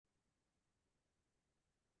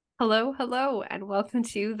Hello, hello, and welcome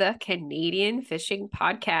to the Canadian Fishing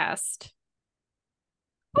Podcast.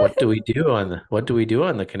 What do we do on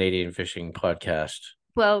the Canadian Fishing Podcast?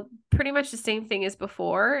 Well, pretty much the same thing as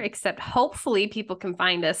before, except hopefully people can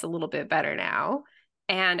find us a little bit better now.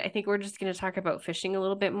 And I think we're just going to talk about fishing a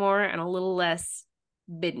little bit more and a little less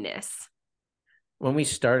business. When we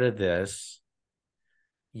started this,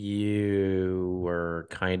 you were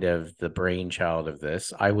kind of the brainchild of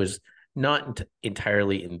this. I was not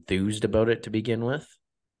entirely enthused about it to begin with,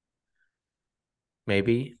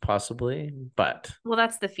 maybe, possibly, but Well,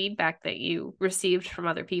 that's the feedback that you received from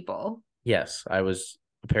other people. yes, I was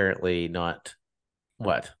apparently not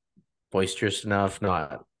what boisterous enough,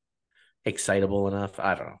 not excitable enough.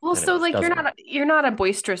 I don't know. Well, so Anyways, like doesn't matter. you're not a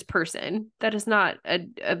boisterous person. That is not a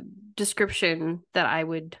description that I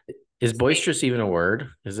would Is say. boisterous even a word?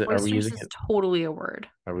 Is it? Are we Boisterous using is it? totally a word.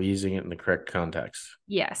 Are we using it in the correct context?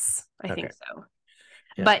 Yes, I think Okay. so.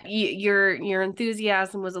 Yeah. But your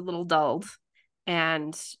enthusiasm was a little dulled,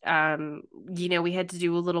 and we had to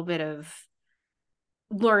do a little bit of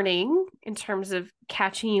learning in terms of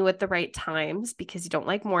catching you at the right times because you don't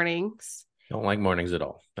like mornings. Don't like mornings at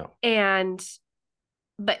all. No. And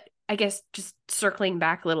but I guess just circling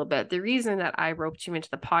back a little bit, the reason that I roped you into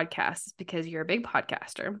the podcast is because you're a big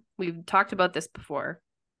podcaster. We've talked about this before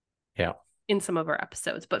Yeah. in some of our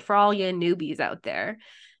episodes, but for all you newbies out there,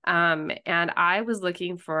 and I was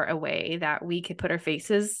looking for a way that we could put our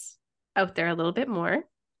faces out there a little bit more,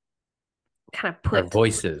 kind of Our put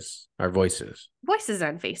voices. Our voices. voices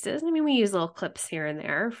on faces. I mean, we use little clips here and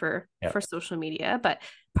there for Yeah. social media, but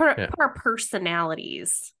put Yeah. put our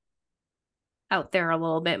personalities out there a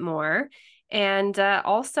little bit more. And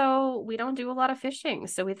also, we don't do a lot of fishing,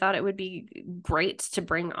 so we thought it would be great to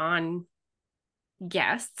bring on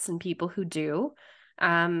guests and people who do.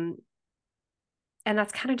 Um, and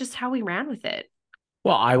that's kind of just how we ran with it.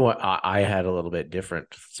 Well, I had a little bit different.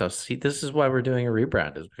 So see, this is why we're doing a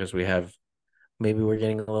rebrand, is because maybe we're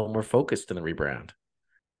getting a little more focused in the rebrand.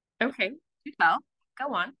 Okay, do tell.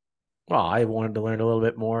 Go on. Well, I wanted to learn a little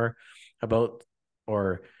bit more about,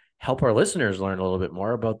 or help our listeners learn a little bit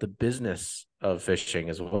more about the business of fishing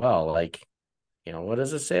as well. Like, what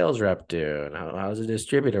does a sales rep do, and how does a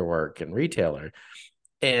distributor work, and retailer?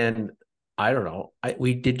 And I don't know.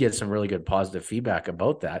 We did get some really good positive feedback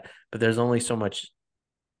about that, but there's only so much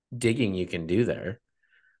digging you can do there,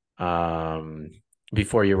 um,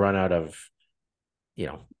 before you run out of, you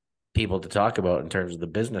know, people to talk about in terms of the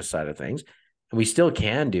business side of things. And we still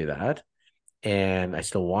can do that. And I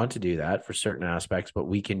still want to do that for certain aspects, but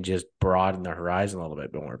we can just broaden the horizon a little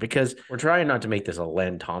bit more, because we're trying not to make this a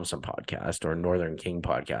Len Thompson podcast or a Northern King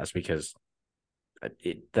podcast, because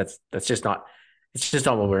that's just not, it's just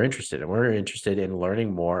not what we're interested in. We're interested in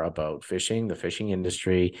learning more about fishing, the fishing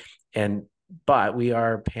industry, but we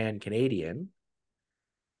are pan Canadian,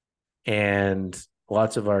 and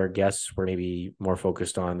lots of our guests were maybe more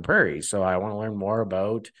focused on the prairies. So I want to learn more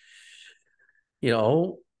about, you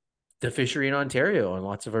know, the fishery in Ontario, and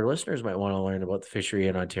lots of our listeners might want to learn about the fishery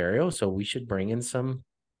in Ontario. So we should bring in some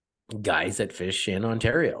guys that fish in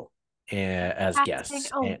Ontario as Casting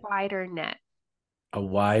guests, a and wider net. a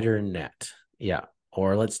wider net. Yeah.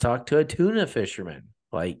 Or let's talk to a tuna fisherman.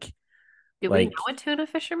 Do we know like a tuna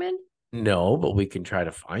fisherman? no, but we can try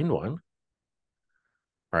to find one,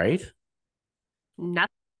 right? Nothing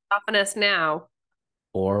stopping us now.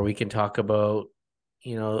 Or we can talk about,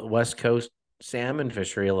 West Coast salmon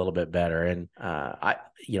fishery a little bit better. And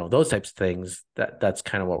those types of things, that's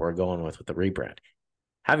kind of what we're going with the rebrand.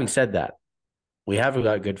 Having said that, we have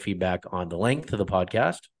got good feedback on the length of the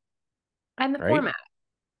podcast, And the right? format.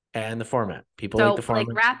 And the format. People like the So, like,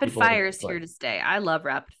 format. rapid People like fire the is here play. to stay. I love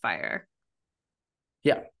rapid fire.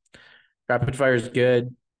 Yeah. Rapid fire is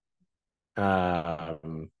good.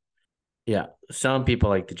 Um, yeah. Some people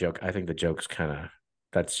like the joke. I think the joke's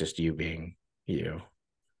that's just you being you.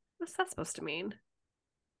 What's that supposed to mean?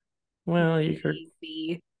 Well,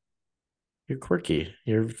 Maybe. you're quirky.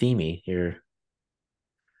 You're themey.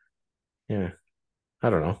 Yeah. I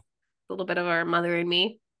don't know. A little bit of our mother and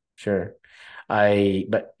me. Sure.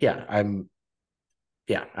 But yeah,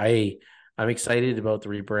 yeah, I'm excited about the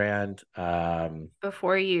rebrand.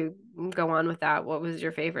 Before you go on with that, what was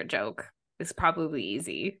your favorite joke? It's probably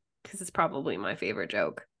easy because it's probably my favorite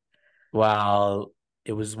joke. Well,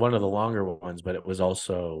 it was one of the longer ones, but it was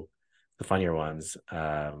also the funnier ones. It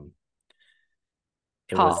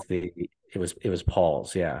Paul. was it was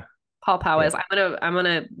Paul's. Yeah. Paul Yeah. Powis. I'm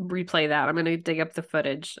gonna replay that. I'm gonna dig up the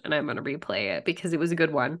footage and I'm gonna replay it because it was a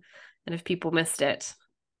good one. And if people missed it,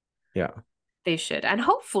 Yeah. they should. And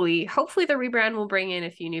hopefully the rebrand will bring in a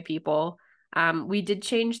few new people. We did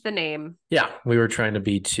change the name. Yeah, we were trying to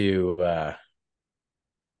be too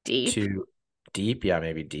Deep. too deep. Yeah,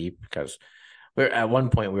 maybe deep, because we're at one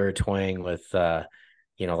point we were toying with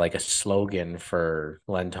like a slogan for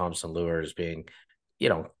Len Thompson Lures being,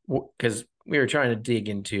 because we were trying to dig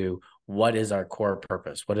into what is our core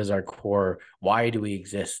purpose, what is our core, why do we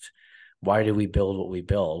exist, why do we build what we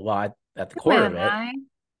build? Well, at the Who core of am it, I?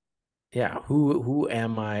 yeah, who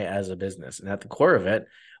am I as a business? And at the core of it,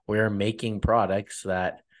 we're making products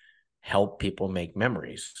that help people make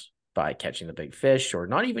memories by catching the big fish, or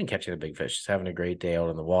not even catching the big fish, just having a great day out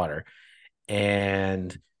in the water.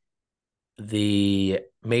 And the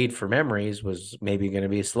made for memories was maybe going to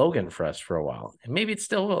be a slogan for us for a while. And maybe it's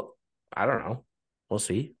still will. I don't know. We'll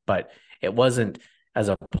see. But it wasn't, as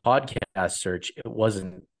a podcast search, it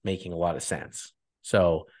wasn't making a lot of sense.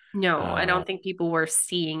 So No, I don't think people were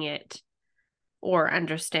seeing it or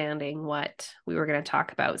understanding what we were going to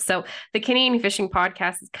talk about. So the Canadian Fishing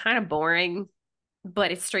Podcast is kind of boring,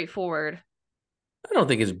 but it's straightforward. I don't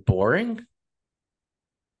think it's boring.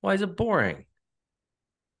 Why is it boring?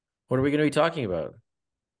 What are we going to be talking about?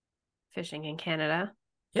 Fishing in Canada.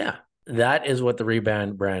 Yeah, that is what the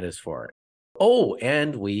rebrand is for. Oh,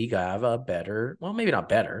 and we have a better, well, maybe not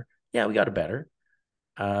better. Yeah, we got a better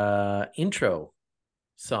intro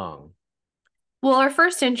song. Well, our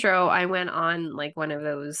first intro, I went on like one of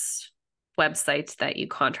those websites that you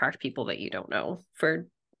contract people that you don't know for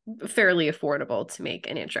fairly affordable to make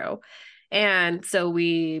an intro. And so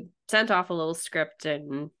we sent off a little script,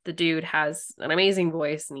 and the dude has an amazing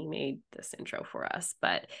voice and he made this intro for us.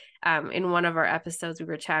 But in one of our episodes, we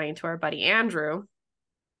were chatting to our buddy Andrew,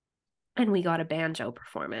 and we got a banjo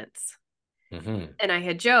performance. Mm-hmm. And I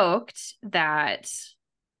had joked that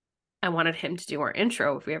I wanted him to do our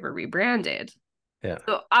intro if we ever rebranded. Yeah.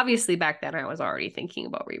 So obviously back then I was already thinking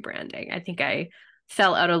about rebranding. I think I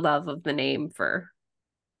fell out of love of the name for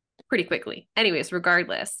pretty quickly. Anyways,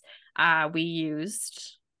 regardless, we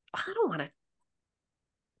used, I don't want to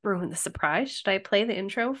ruin the surprise. Should I play the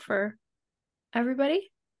intro for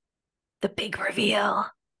everybody? The big reveal.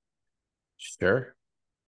 Sure.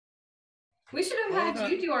 We should have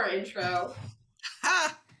had you do our intro.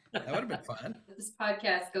 Ha! That would have been fun. If this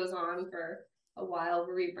podcast goes on for a while,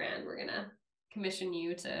 rebrand, we're gonna commission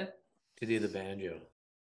you to do the banjo.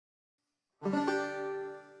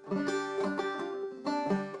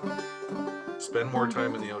 Spend more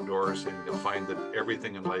time in the outdoors and you'll find that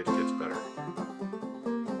everything in life gets better.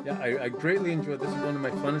 Yeah, I greatly enjoyed this. Is one of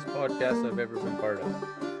my funnest podcasts I've ever been part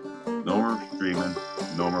of. No more dreaming,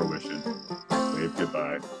 no more wishing. Wave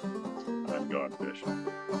goodbye. I'm gone fishing.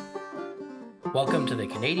 Welcome to the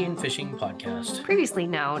Canadian Fishing Podcast, previously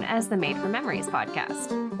known as the Made for Memories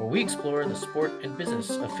podcast, where we explore the sport and business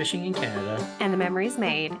of fishing in Canada and the memories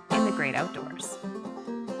made in the great outdoors.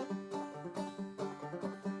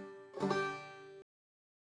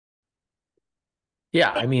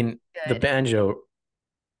 Yeah, I mean, the banjo,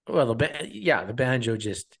 well, the banjo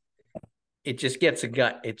just, it just gets a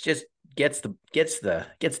gut. It just gets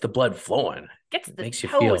the blood flowing. Gets the makes you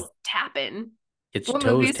toes feel tapping. It's what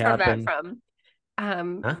toes movie's tapping. From that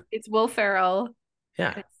from? Huh? It's Will Ferrell.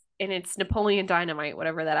 Yeah. And it's Napoleon Dynamite,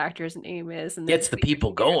 whatever that actor's name is. And gets the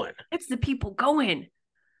people going. It's the people going.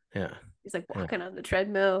 Yeah. He's like walking on the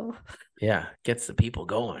treadmill. Yeah. Gets the people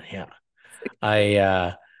going. Yeah.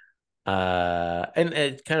 And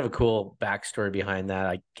it's kind of a cool backstory behind that.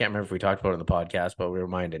 I can't remember if we talked about it on the podcast, but we're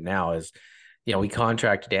reminded now is, we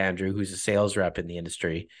contracted Andrew, who's a sales rep in the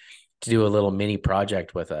industry, to do a little mini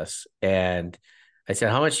project with us. And I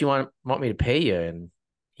said, how much do you want me to pay you? And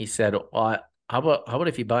he said, well, how about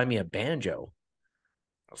if you buy me a banjo?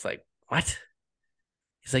 I was like, what?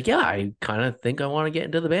 He's like, yeah, I kind of think I want to get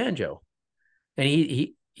into the banjo. And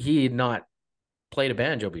he had not played a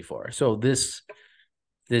banjo before. So this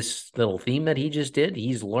little theme that he just did,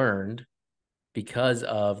 he's learned because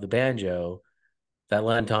of the banjo that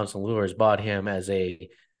Len Thompson Lures bought him as a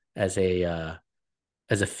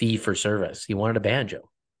fee for service. He wanted a banjo.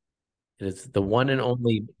 It is one and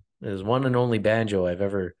only banjo I've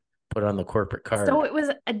ever put on the corporate card. So it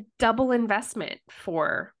was a double investment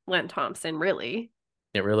for Len Thompson, really.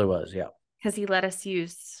 It really was, yeah. Because he let us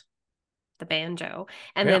use the banjo.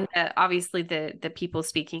 And then obviously the people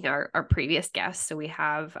speaking are previous guests. So we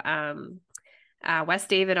have Wes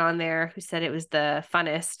David on there, who said it was the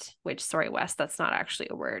funnest, which, sorry, Wes, that's not actually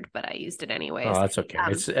a word, but I used it anyways. Oh, that's okay.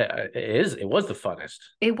 It was the funnest.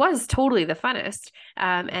 It was totally the funnest.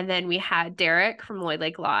 And then we had Derek from Lloyd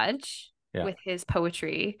Lake Lodge with his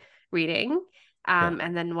poetry reading.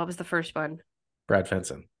 And then what was the first one? Brad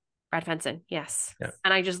Fenson, yes. Yeah.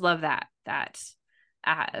 And I just love that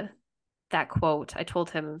quote. I told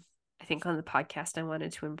him I think on the podcast, I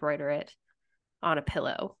wanted to embroider it on a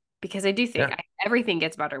pillow because I do think everything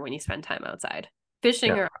gets better when you spend time outside,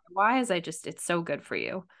 fishing or otherwise. It's so good for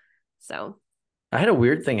you. So I had a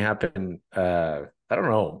weird thing happen. I don't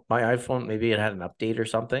know. My iPhone, maybe it had an update or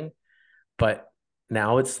something, but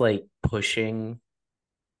now it's like pushing,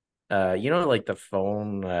 like the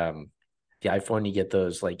phone, the iPhone, you get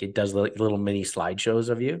those, like it does little mini slideshows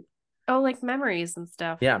of you. Oh, like memories and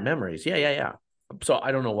stuff. Yeah, memories. Yeah. So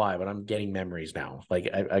I don't know why, but I'm getting memories now. Like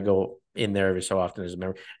I go in there every so often as a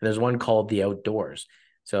memory. And there's one called the outdoors.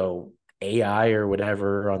 So AI or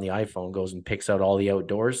whatever on the iPhone goes and picks out all the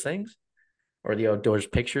outdoors things or the outdoors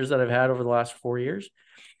pictures that I've had over the last 4 years.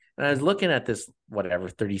 And I was looking at this, whatever,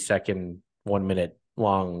 30-second, 1 minute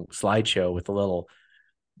long slideshow with a little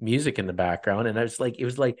music in the background. And I was like, it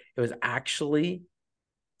was actually,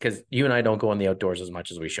 because you and I don't go in the outdoors as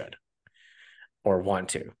much as we should or want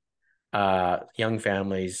to. Young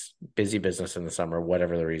families, busy business in the summer,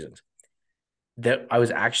 whatever the reasons. That I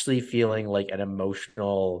was actually feeling like an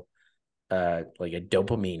emotional, like a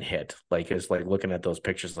dopamine hit. Like it's like looking at those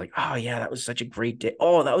pictures, like, oh yeah, that was such a great day.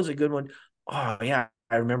 Oh, that was a good one. Oh yeah,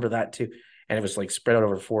 I remember that too. And it was like spread out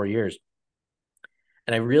over 4 years.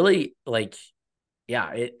 And I really like,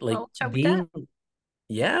 it like being,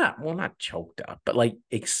 well, not choked up, but like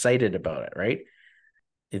excited about it, right?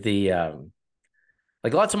 The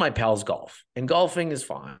like lots of my pals golf, and golfing is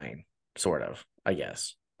fine, sort of, I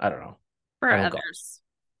guess. I don't know. For I don't golf. others.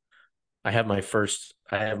 I have my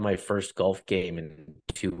first golf game in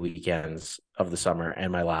 2 weekends of the summer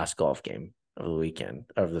and my last golf game of the weekend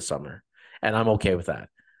of the summer. And I'm okay with that.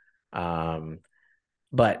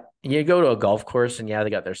 But you go to a golf course and they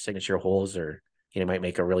got their signature holes, or you might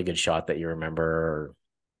make a really good shot that you remember,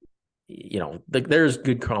 or there's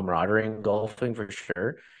good camaraderie in golfing for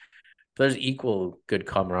sure. There's equal good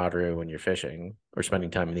camaraderie when you're fishing or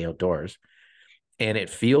spending time in the outdoors. And it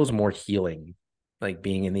feels more healing, like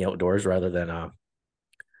being in the outdoors rather than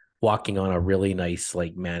walking on a really nice,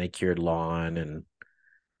 like manicured lawn and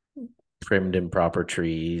trimmed in proper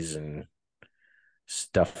trees and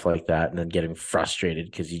stuff like that. And then getting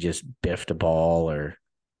frustrated because you just biffed a ball or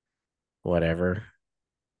whatever.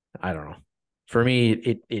 I don't know. For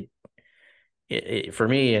me, for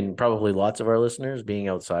me and probably lots of our listeners, being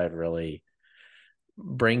outside really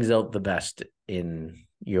brings out the best in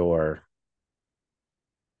your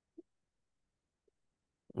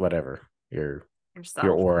whatever, your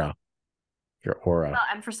aura. Well,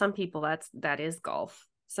 and for some people that is golf.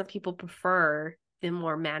 Some people prefer the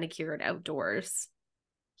more manicured outdoors,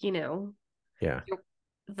 Yeah.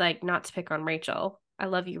 Like, not to pick on Rachel. I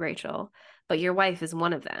love you, Rachel, but your wife is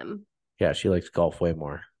one of them. Yeah, she likes golf way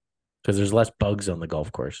more because there's less bugs on the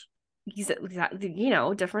golf course.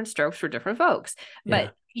 Different strokes for different folks.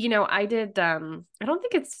 But I did I don't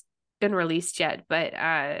think it's been released yet, but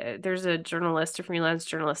there's a freelance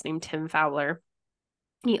journalist named Tim Fowler.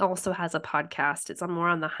 He also has a podcast. It's more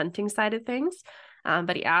on the hunting side of things.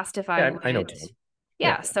 But he asked if I know Tim.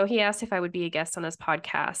 So he asked if I would be a guest on his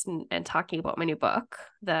podcast and talking about my new book,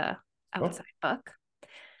 The Outside Book.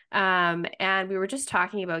 And we were just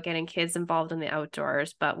talking about getting kids involved in the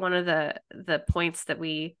outdoors, but one of the points that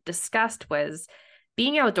we discussed was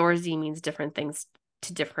being outdoorsy means different things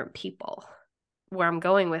to different people. Where I'm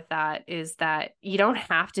going with that is that you don't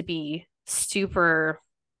have to be super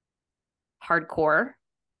hardcore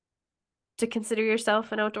to consider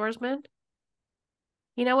yourself an outdoorsman.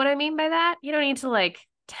 You know what I mean by that? You don't need to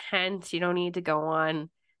tent. You don't need to go on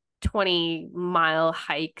 20-mile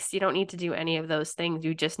hikes. You don't need to do any of those things.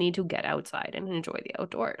 You just need to get outside and enjoy the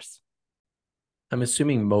outdoors. I'm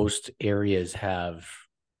assuming most areas have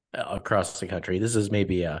across the country. This is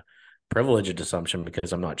maybe a privileged assumption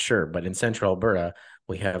because I'm not sure, but in central Alberta,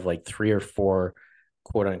 we have like 3 or 4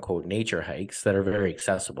 quote unquote nature hikes that are very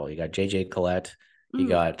accessible. You got JJ Colette, you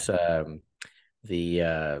got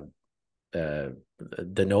the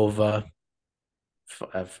Nova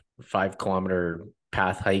 5-kilometer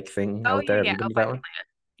path hike thing out there. Yeah, out by the plant.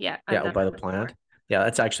 Yeah, out by the plant. Yeah,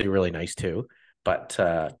 that's actually really nice too. But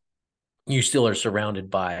you still are surrounded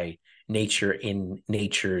by nature in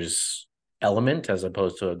nature's element, as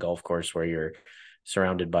opposed to a golf course where you're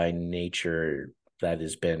surrounded by nature that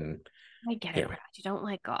has been. I get it, Brad. You don't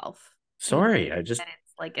like golf. Sorry, it's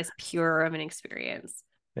like as pure of an experience.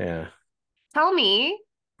 Yeah. Tell me,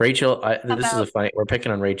 Rachel. This is a funny. We're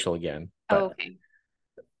picking on Rachel again. Okay.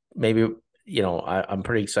 Maybe I'm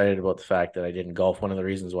pretty excited about the fact that I didn't golf. One of the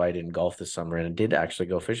reasons why I didn't golf this summer and I did actually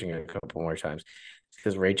go fishing a couple more times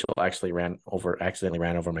because Rachel actually accidentally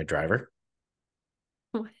ran over my driver.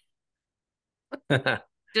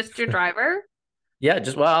 Just your driver? Yeah,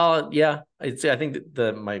 just well, yeah. I think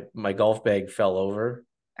that my golf bag fell over,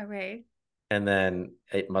 Okay. and then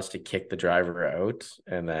it must have kicked the driver out,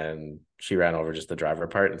 and then she ran over just the driver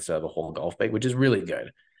part instead of the whole golf bag, which is really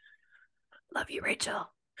good. Love you,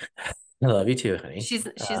 Rachel. I love you too, honey. She's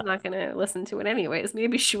not gonna listen to it anyways.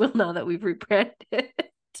 Maybe she will now that we've rebranded.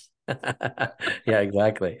 Yeah,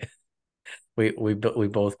 exactly. We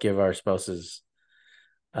both give our spouses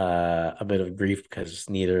a bit of grief because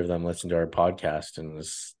neither of them listened to our podcast, and it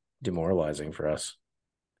was demoralizing for us.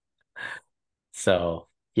 So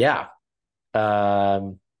yeah. I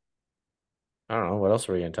don't know what else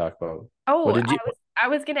were we gonna talk about. Oh, What did you I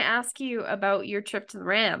was gonna ask you about your trip to the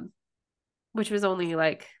Ram, which was only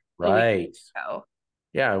like a week right? ago.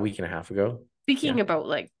 Yeah, a week and a half ago. Speaking Yeah, about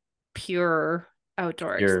like pure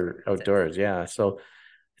outdoor you're experiences. outdoors. Yeah, so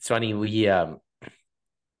it's funny.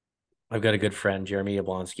 I've got a good friend, Jeremy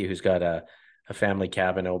Yablonsky, who's got a family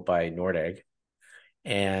cabin out by Nordegg,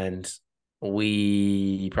 and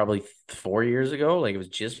we probably 4 years ago, like it was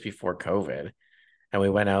just before COVID, and we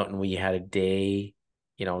went out and we had a day,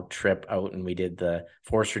 trip out, and we did the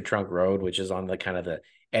Forester Trunk Road, which is on the kind of the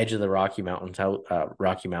edge of the Rocky Mountains,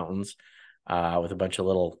 with a bunch of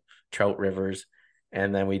little trout rivers,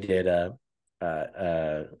 and then we did a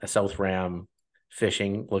South Ram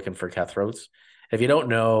fishing, looking for cutthroats. If you don't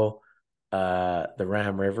know the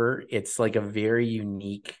Ram River, it's like a very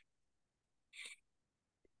unique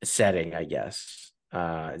setting, I guess.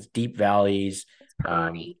 It's deep valleys. It's Um,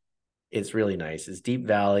 pretty. it's really nice. It's deep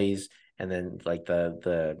valleys, and then like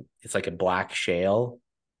the it's like a black shale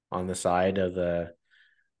on the side of the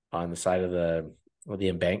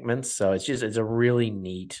embankments. So it's a really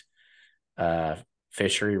neat uh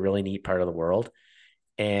fishery, really neat part of the world.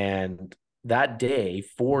 And that day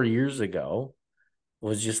 4 years ago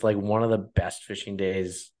was just like one of the best fishing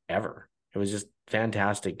days ever. It was just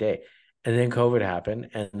fantastic day. And then COVID happened,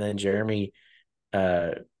 and then Jeremy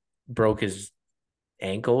uh broke his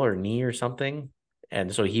ankle or knee or something.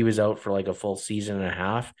 And so he was out for like a full season and a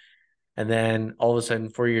half. And then all of a sudden,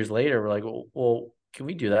 4 years later, we're like, well, can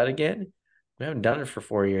we do that again? We haven't done it for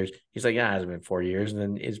 4 years. He's like, yeah, it hasn't been 4 years. And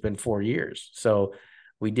then it's been 4 years. So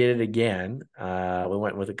we did it again. We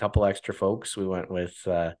went with a couple extra folks. We went with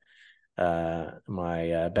my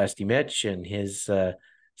bestie Mitch and his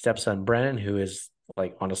stepson Brennan, who is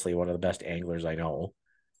like honestly one of the best anglers I know.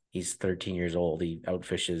 He's 13 years old. He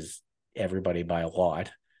outfishes everybody by a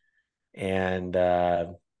lot. And yeah,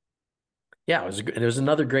 it was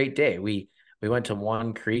another great day. We went to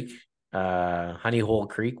one creek, Honey Hole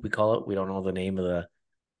Creek, we call it. We don't know the name of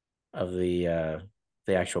the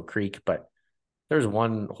actual creek, but there's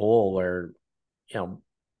one hole where you know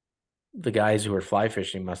the guys who were fly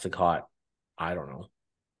fishing must have caught, I don't know,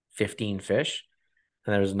 15 fish.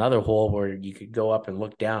 And there was another hole where you could go up and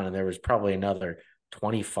look down, and there was probably another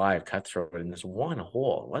 25 cutthroat in this one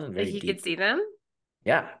hole. It wasn't Like very you could deep. see them.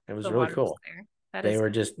 Yeah, it was The really water was cool. there. That They is were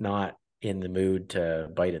just not in the mood to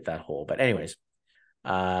bite at that hole. But anyways,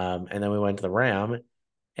 and then we went to the Ram,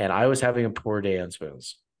 and I was having a poor day on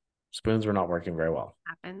spoons. Spoons were not working very well.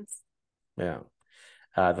 happens. Yeah.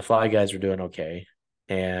 The fly guys were doing okay.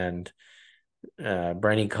 And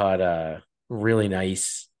Brenny caught a really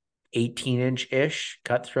nice 18-inch-ish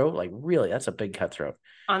cutthroat. Like really, that's a big cutthroat.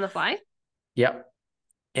 On the fly? Yep.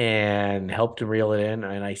 And helped him reel it in.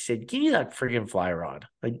 And I said, give me that friggin' fly rod.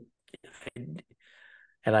 Like, and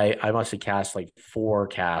I must have cast like 4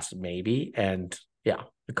 casts maybe. And yeah,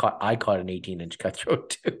 I caught an 18-inch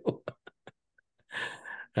cutthroat too.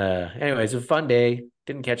 Anyways, it was a fun day.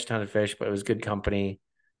 Didn't catch a ton of fish, but it was good company.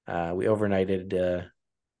 We overnighted,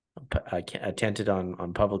 tented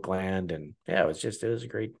on public land, and yeah, it was a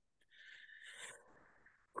great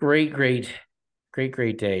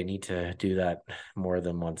day. Need to do that more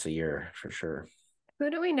than once a year for sure. Who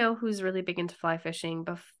do we know who's really big into fly fishing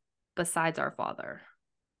besides our father?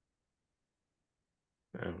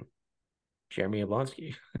 Jeremy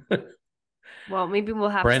Oblonsky. Well, maybe we'll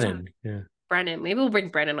have to talk Brennan. Yeah. Brennan. Maybe we'll bring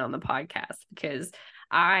Brennan on the podcast because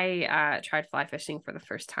I tried fly fishing for the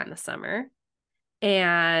first time this summer.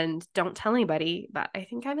 And don't tell anybody, but I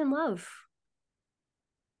think I'm in love.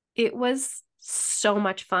 It was so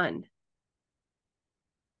much fun.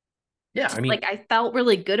 Yeah, Just I mean, like I felt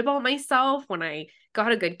really good about myself when I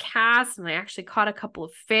got a good cast and I actually caught a couple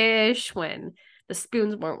of fish when the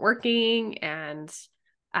spoons weren't working, and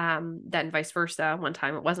then vice versa. One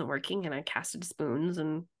time it wasn't working and I casted spoons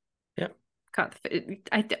and yeah. caught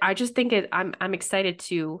I just think I'm excited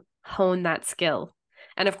to hone that skill.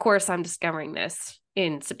 And of course I'm discovering this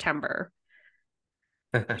in September,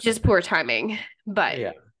 which is poor timing, but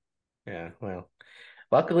Yeah. Well,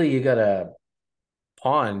 luckily you got a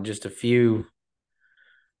pond just a few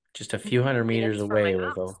just a few hundred meters Minutes from my away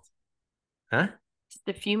with a, house. huh? Just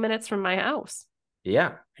a few minutes from my house.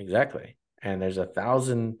 Yeah, exactly. And there's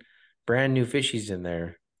 1,000 brand new fishies in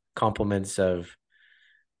there, compliments of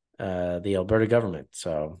the Alberta government.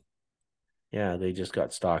 So yeah, they just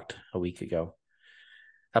got stocked a week ago.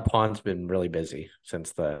 That pond's been really busy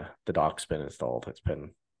since the dock's been installed. It's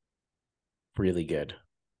been really good.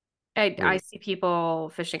 I Really. see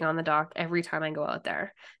people fishing on the dock every time I go out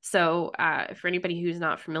there. So for anybody who's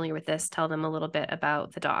not familiar with this, tell them a little bit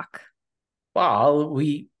about the dock. Well,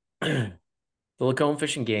 we the Lacombe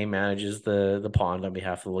Fish and Game manages the pond on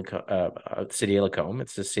behalf of the city of Lacombe.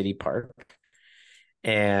 It's a city park,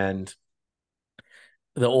 and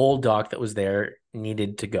the old dock that was there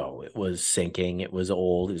needed to go. It was sinking. It was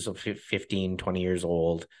old. It was 15, 20 years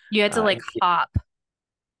old. You had to like hop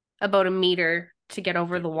about a meter to get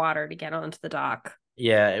over the water to get onto the dock.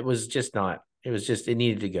 Yeah, it was just not. It was just it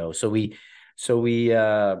needed to go. So we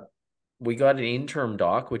got an interim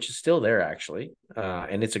dock, which is still there actually,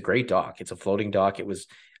 and it's a great dock. It's a floating dock. It was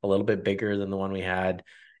a little bit bigger than the one we had.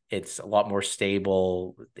 It's a lot more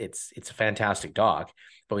stable. It's a fantastic dock,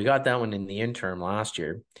 but we got that one in the interim last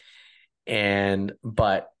year.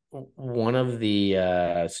 But one of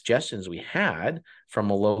the suggestions we had from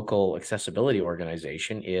a local accessibility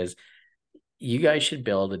organization is you guys should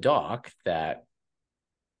build a dock that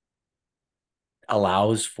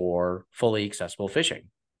allows for fully accessible fishing,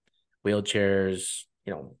 wheelchairs,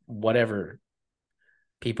 whatever.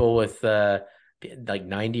 People with like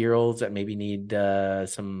 90-year-olds that maybe need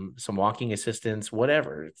some walking assistance,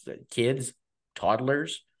 whatever. Kids,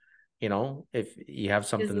 toddlers, if you have It's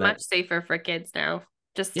something much safer for kids now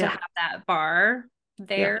just to yeah, have that bar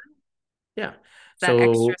there. yeah. That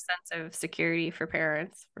extra So sense of security for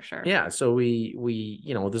parents, for sure. yeah, so we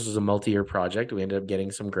this was a multi-year project. We ended up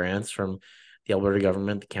getting some grants from the Alberta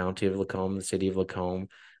government, the county of Lacombe, the city of Lacombe.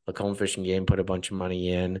 Lacombe Fish and Game put a bunch of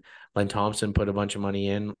money in. Len Thompson put a bunch of money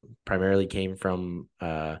in. Primarily came from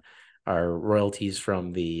our royalties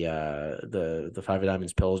from the Five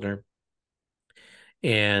Diamonds Pilsner.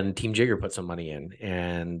 And Team Jigger put some money in,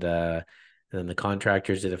 and then the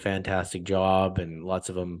contractors did a fantastic job, and lots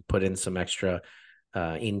of them put in some extra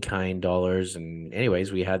in-kind dollars. And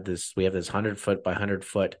anyways, we have this 100-foot by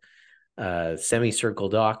 100-foot semicircle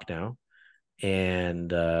dock now.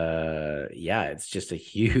 And yeah, it's just a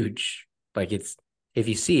huge, like, it's, if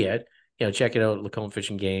you see it, check it out, Lacombe Fish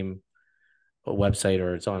and Game website,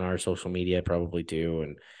 or it's on our social media probably too.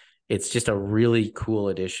 And it's just a really cool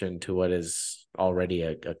addition to what is already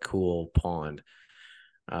a cool pond.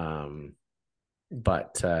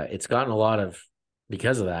 But it's gotten a lot of,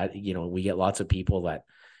 because of that, we get lots of people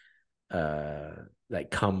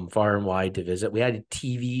that come far and wide to visit. We had a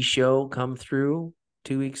TV show come through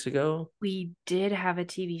 2 weeks ago. We did have a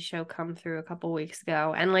TV show come through a couple weeks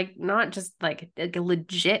ago, and like not just like a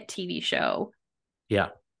legit TV show. Yeah.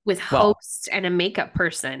 With host and a makeup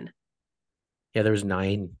person. Yeah, there was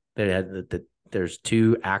 9. They had there's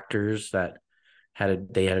 2 actors that had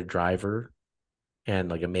a driver and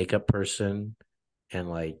like a makeup person and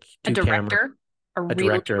like 2 a director, a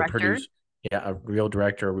director, a producer. Yeah, a real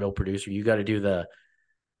director, a real producer. You got to do the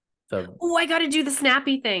I got to do the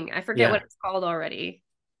snappy thing. I forget what it's called already.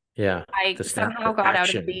 Yeah. I somehow got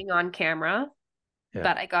out of being on camera,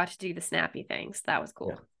 but I got to do the snappy things. That was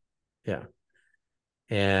cool. Yeah.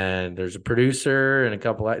 And there's a producer and a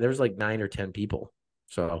couple, there's like 9 or 10 people.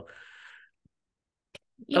 So,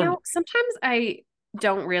 sometimes I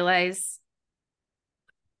don't realize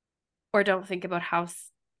or don't think about how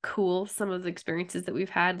cool some of the experiences that we've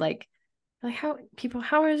had, like how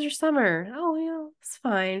is your summer? Oh, it's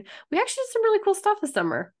fine. We actually did some really cool stuff this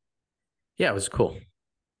summer. Yeah, it was cool.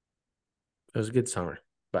 It was a good summer.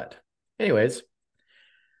 But anyways,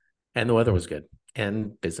 and the weather was good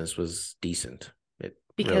and business was decent.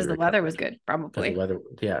 Because the weather was good, probably.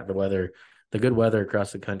 The good weather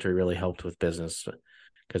across the country really helped with business,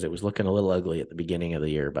 because it was looking a little ugly at the beginning of the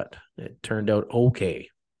year, but it turned out okay.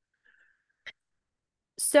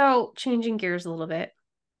 So, changing gears a little bit.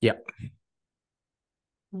 Yeah.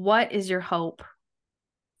 What is your hope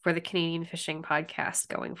for the Canadian Fishing Podcast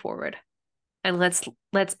going forward? And let's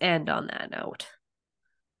end on that note.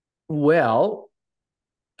 Well,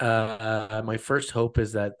 my first hope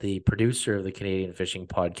is that the producer of the Canadian Fishing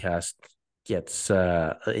Podcast gets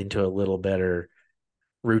into a little better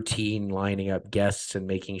routine, lining up guests and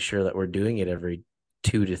making sure that we're doing it every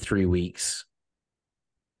 2 to 3 weeks.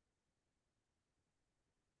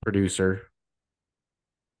 Producer.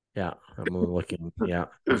 Yeah, I'm looking. Yeah,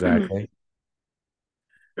 exactly.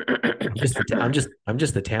 I'm just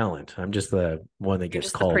the talent. I'm just the one that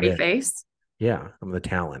gets called pretty in. face. Yeah, I'm the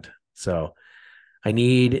talent. So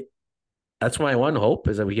That's my one hope,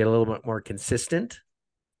 is that we get a little bit more consistent,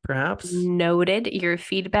 perhaps. Noted. Your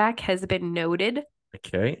feedback has been noted.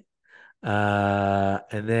 Okay.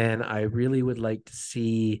 And then I really would like to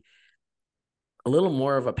see a little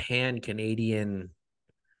more of a pan-Canadian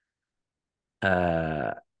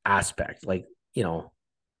aspect. Like,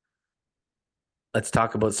 let's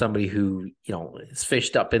talk about somebody who, is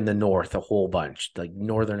fished up in the north a whole bunch, like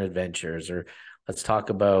Northern Adventures, or let's talk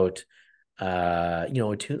about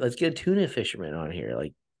let's get a tuna fisherman on here,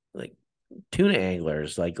 like tuna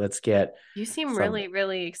anglers. Like, let's get You seem really,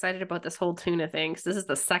 really excited about this whole tuna thing, because this is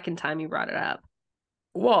the second time you brought it up.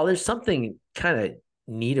 Well, there's something kind of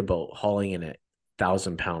neat about hauling in a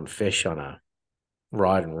 1,000-pound fish on a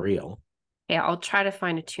rod and reel. Yeah, I'll try to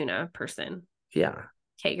find a tuna person. Yeah.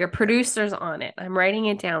 Okay, your producer's on it. I'm writing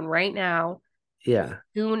it down right now. Yeah.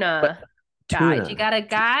 Tuna guy. Tuna. You got a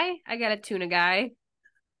guy? I got a tuna guy.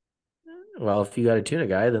 Well, if you got a tuna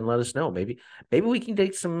guy, then let us know. Maybe we can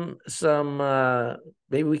take some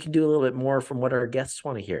maybe we can do a little bit more from what our guests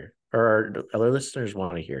want to hear, or our listeners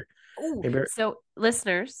want to hear. Oh, Maybe so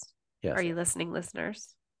listeners, yes. Are you listening,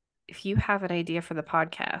 listeners? If you have an idea for the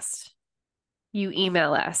podcast, you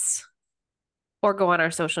email us or go on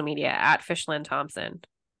our social media at Fishland Thompson,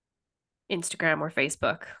 Instagram or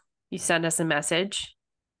Facebook. You send us a message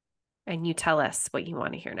and you tell us what you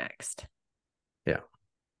want to hear next. Yeah.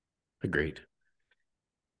 Agreed.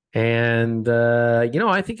 And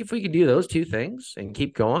I think if we could do those two things and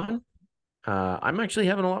keep going, I'm actually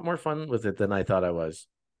having a lot more fun with it than I thought I was.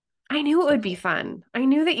 I knew it would be fun. I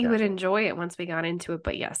knew that you would enjoy it once we got into it.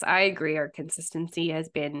 But yes, I agree. Our consistency has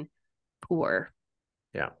been poor.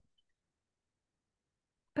 Yeah.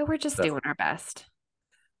 But we're just doing our best.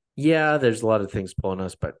 Yeah, there's a lot of things pulling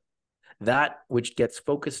us, but that which gets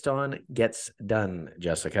focused on gets done,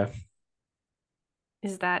 Jessica.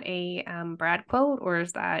 Is that a Brad quote, or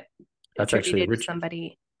is that that's actually to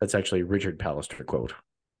somebody? That's actually Richard Pallister quote.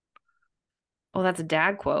 Oh, that's a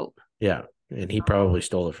dad quote. Yeah, and he probably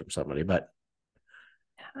stole it from somebody, but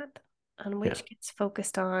that on which gets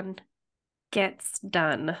focused on gets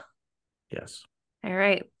done. Yes. All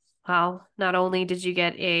right. Well, not only did you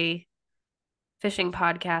get a fishing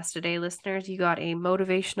podcast today, listeners, you got a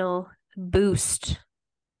motivational boost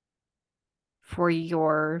for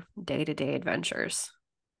your day-to-day adventures.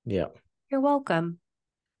 Yeah. You're welcome.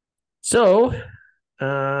 So,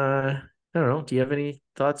 I don't know. Do you have any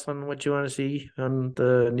thoughts on what you want to see on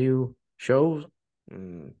the new show?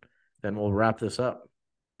 And then we'll wrap this up.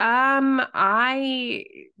 I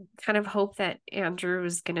kind of hope that Andrew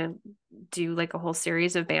is gonna do like a whole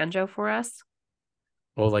series of banjo for us.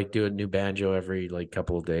 Well, like do a new banjo every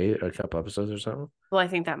couple of days or a couple episodes or something. Well, I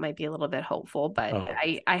think that might be a little bit hopeful, but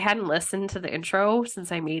I hadn't listened to the intro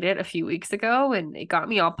since I made it a few weeks ago, and it got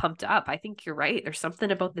me all pumped up. I think you're right. There's something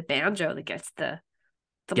about the banjo that gets the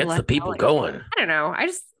people going. I don't know. I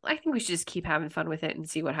think we should just keep having fun with it and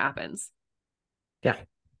see what happens. Yeah.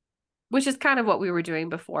 Which is kind of what we were doing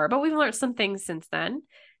before, but we've learned some things since then,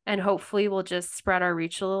 and hopefully we'll just spread our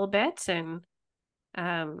reach a little bit and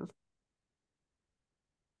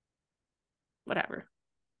whatever.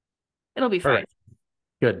 It'll be fine. Right.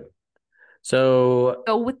 Good. So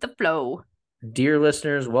go with the flow. Dear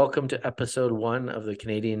listeners, welcome to episode 1 of the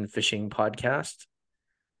Canadian Fishing Podcast.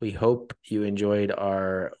 We hope you enjoyed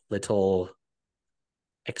our little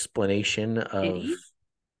explanation of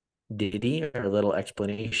ditty, our little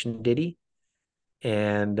explanation ditty.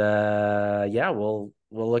 And we'll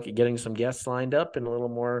look at getting some guests lined up and a little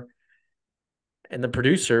more. And the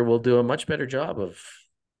producer will do a much better job of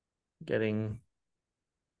getting.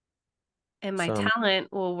 And my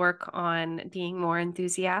talent will work on being more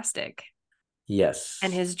enthusiastic. Yes.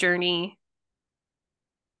 And his journey.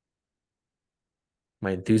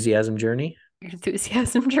 My enthusiasm journey? Your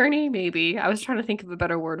enthusiasm journey, maybe. I was trying to think of a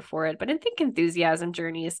better word for it, but I think enthusiasm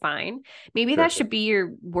journey is fine. Maybe that should be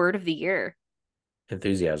your word of the year.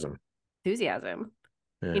 Enthusiasm. Enthusiasm.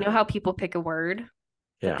 Yeah. You know how people pick a word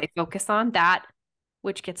that they focus on? That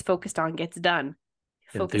which gets focused on gets done.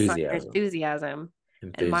 Focus on your enthusiasm.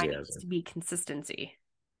 And mine needs to be consistency.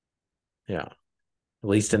 Yeah. At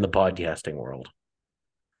least in the podcasting world.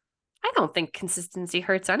 I don't think consistency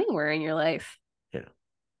hurts anywhere in your life. Yeah.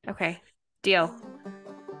 Okay. Deal.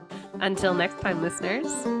 Until next time,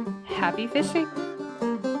 listeners, happy fishing.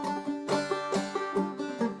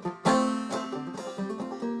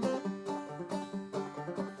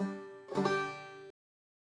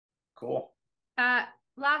 Cool.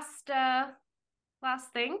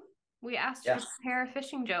 Last thing. We asked you to prepare a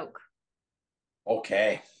fishing joke.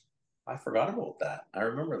 Okay. I forgot about that. I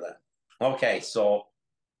remember that. Okay, so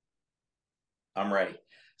I'm ready.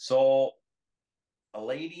 So a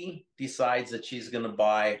lady decides that she's going to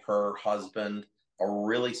buy her husband a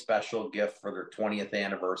really special gift for their 20th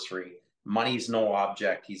anniversary. Money's no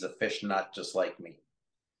object. He's a fish nut just like me.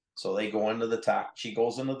 So they go into she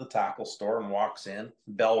goes into the tackle store and walks in.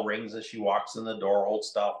 Bell rings as she walks in the door, old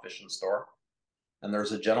style fishing store. And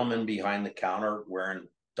there's a gentleman behind the counter wearing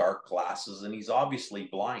dark glasses, and he's obviously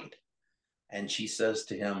blind. And she says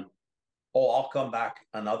to him, "Oh, I'll come back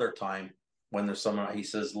another time when there's someone." He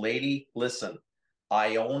says, "Lady, listen,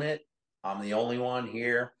 I own it. I'm the only one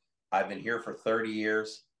here. I've been here for 30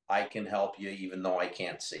 years. I can help you even though I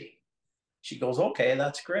can't see." She goes, "Okay,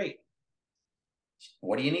 that's great.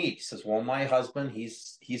 What do you need?" He says, "Well, my husband,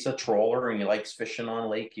 he's a troller and he likes fishing on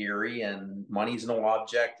Lake Erie, and money's no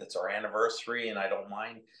object. It's our anniversary and I don't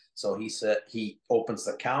mind." So he opens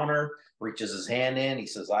the counter, reaches his hand in. He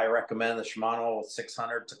says, "I recommend the Shimano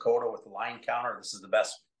 600 Dakota with the line counter. This is the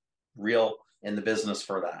best reel in the business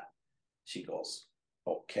for that." She goes,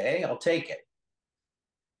 "Okay, I'll take it."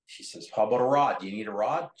 She says, "How about a rod? Do you need a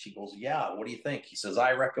rod?" She goes, "Yeah, what do you think?" He says,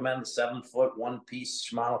 "I recommend the 7-foot one-piece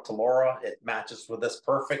Shimano Talora. It matches with this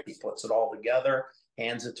perfect." He puts it all together,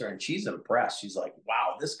 hands it to her, and she's impressed. She's like,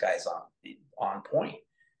 "Wow, this guy's on point.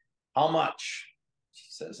 How much?"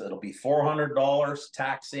 She says, "It'll be $400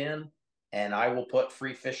 tax in, and I will put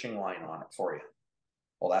free fishing line on it for you."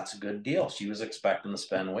 Well, that's a good deal. She was expecting to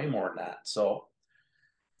spend way more than that. So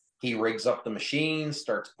he rigs up the machine,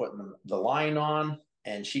 starts putting the line on,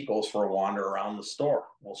 and she goes for a wander around the store.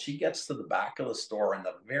 Well, she gets to the back of the store in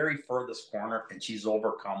the very furthest corner, and she's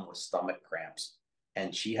overcome with stomach cramps,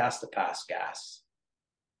 and she has to pass gas.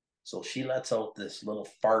 So she lets out this little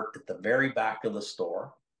fart at the very back of the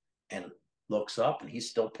store and looks up, and he's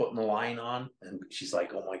still putting the line on. And she's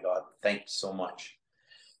like, "Oh my God, thank you so much."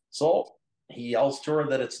 So he yells to her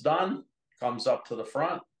that it's done, comes up to the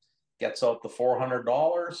front, gets out the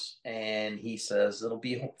 $400, and he says, "It'll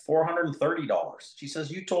be $430. She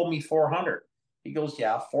says, "You told me 400. He goes,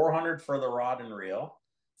 "Yeah, 400 for the rod and reel,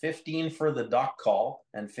 15 for the duck call,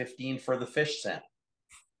 and 15 for the fish scent."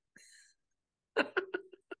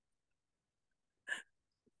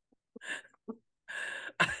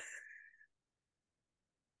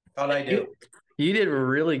 How'd I do? You did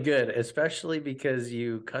really good, especially because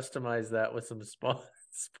you customized that with some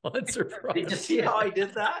sponsor products. Did you see how I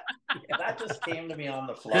did that? Yeah, that just came to me on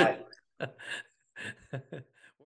the fly.